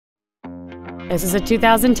This is a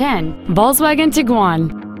 2010 Volkswagen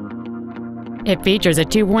TIGUAN. It features a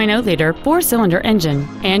 2.0-liter four-cylinder engine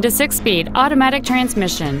and a 6-speed automatic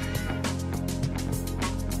transmission.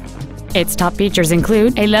 Its top features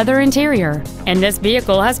include a leather interior, and this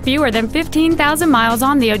vehicle has fewer than 15,000 miles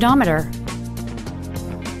on the odometer.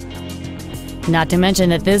 Not to mention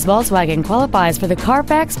that this Volkswagen qualifies for the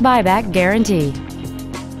Carfax buyback guarantee.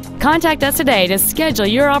 Contact us today to schedule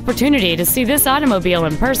your opportunity to see this automobile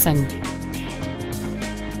in person.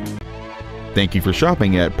 Thank you for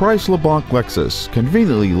shopping at PriceLeBlancLexus,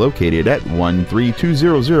 conveniently located at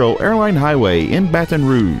 13200 Airline Highway in Baton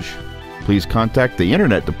Rouge. Please contact the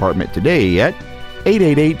Internet Department today at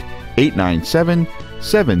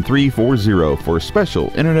 888-897-7340 for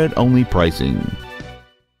special Internet-only pricing.